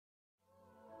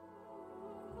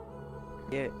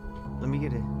Yeah, let me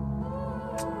get it.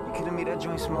 You kidding me? That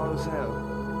joint small as hell.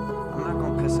 I'm not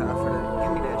gonna piss out for that.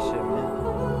 Give me that shit, man.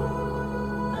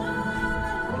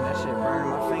 And that shit burning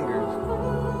my fingers.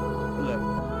 Look.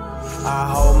 I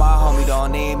hope my homie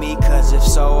don't need me, cause if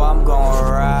so, I'm gon'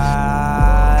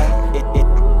 ride.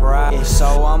 If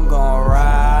so, I'm gon'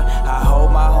 ride. I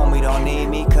hope my homie don't need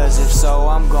me, cause if so,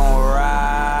 I'm gon'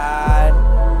 ride.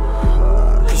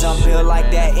 Cause I'm built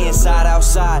like that inside,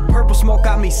 outside. Purple smoke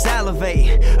got me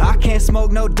salivating. I can't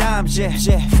smoke no dimes yet.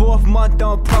 4th month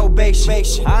on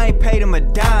probation. I ain't paid him a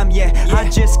dime yet. I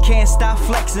just can't stop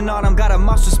flexing on him. Got a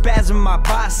muscle spasm in my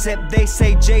bicep. They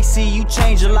say, JC, you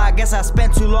changed a lot. Guess I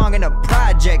spent too long in the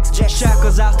projects.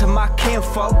 Shackles out to my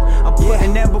kinfolk. I'm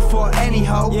putting them before any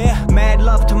hope. Mad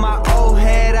love to my old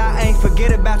head. I ain't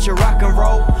forget about your rock and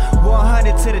roll.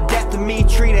 100 to the death of me.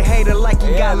 Treat a hater like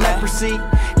you got leprosy.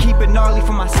 Keep it gnarly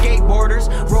for my skateboarders.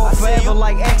 Roll forever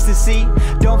like ecstasy.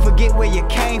 Don't forget where you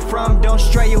came from. Don't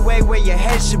stray away where your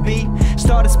head should be.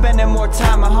 Started spending more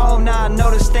time at home. Now I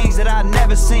notice things that I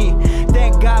never seen.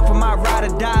 Thank God for my ride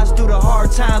or dies. Through the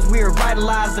hard times we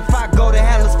revitalized. If I go to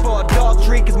hell it's for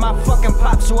adultery, cause my fucking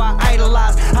pops who I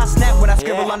idolize. I snap when I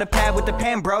scribble on the pad with the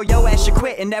pen, bro. Yo ass should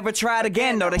quit and never try it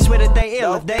again. No, they swear that they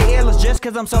ill. If they ill it's just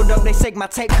cause I'm so dope. They sick, my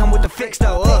tape come with the fix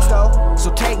though.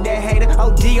 So take that hater.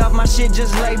 OD off my shit,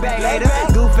 just lay back hater.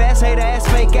 Goof ass hater, ass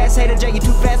fake ass hater. Jay, you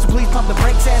too fast, so please pump the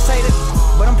brakes, ass hater.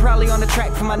 But I'm probably on the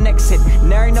track for my next hit.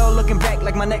 There ain't no looking back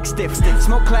like my neck stiff.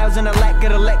 Smoke clouds in the lack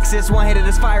of the Lexus. One hitter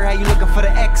this fire, how you looking for the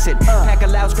exit? Pack a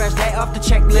loud, scratch that off the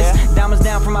checklist. Diamonds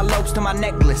down from my lopes to my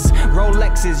necklace.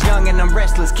 Rolexes, young and I'm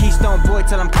restless. Keystone boy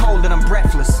till I'm cold and I'm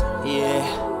breathless.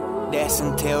 Yeah, that's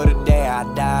until the day I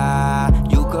die.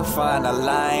 You could find a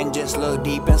line, just look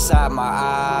deep inside my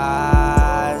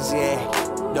eyes. Yeah,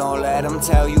 don't let them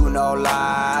tell you no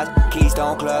lies.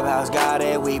 Keystone Clubhouse got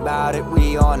it, we bout it,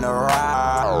 we on the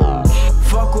ride.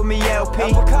 Fuck with me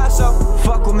LP,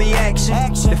 fuck with me action.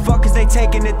 The fuck is they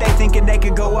taking it, they thinking they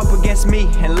could go up against me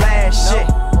and last shit.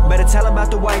 Better tell him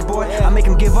about the white boy. I make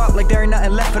him give up like there ain't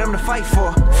nothing left for them to fight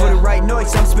for. For the right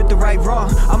noise, I'm spit the right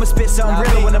wrong. I'ma spit something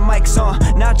real when the mic's on.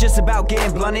 Not just about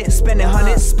getting blunted, spending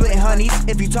hundreds, splitting honeys.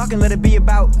 If you talking, let it be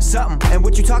about something. And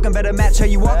what you talking better match how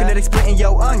you walking, that they splitting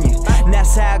your onion. And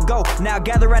that's how I go. Now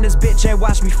gather around this bitch and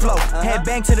watch me flow. Head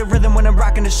bang to the rhythm when I'm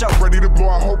rocking the show. Ready to blow,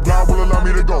 I hope God will allow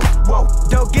me to go. Whoa,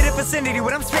 don't get in vicinity.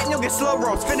 When I'm spitting, you'll get slow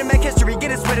rolls. Finna make history,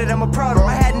 get it with it, I'm a pro.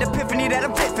 I had an epiphany that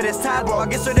I'm fit for this time, bro. I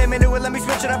get so damn into it, let me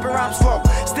switch it up and rhyme slow.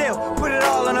 Still, put it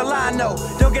all on the line, no.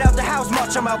 Don't get out the house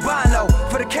much, I'm albino.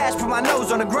 For the cash, put my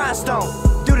nose on the grindstone.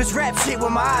 Do this rap shit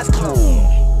with my eyes closed.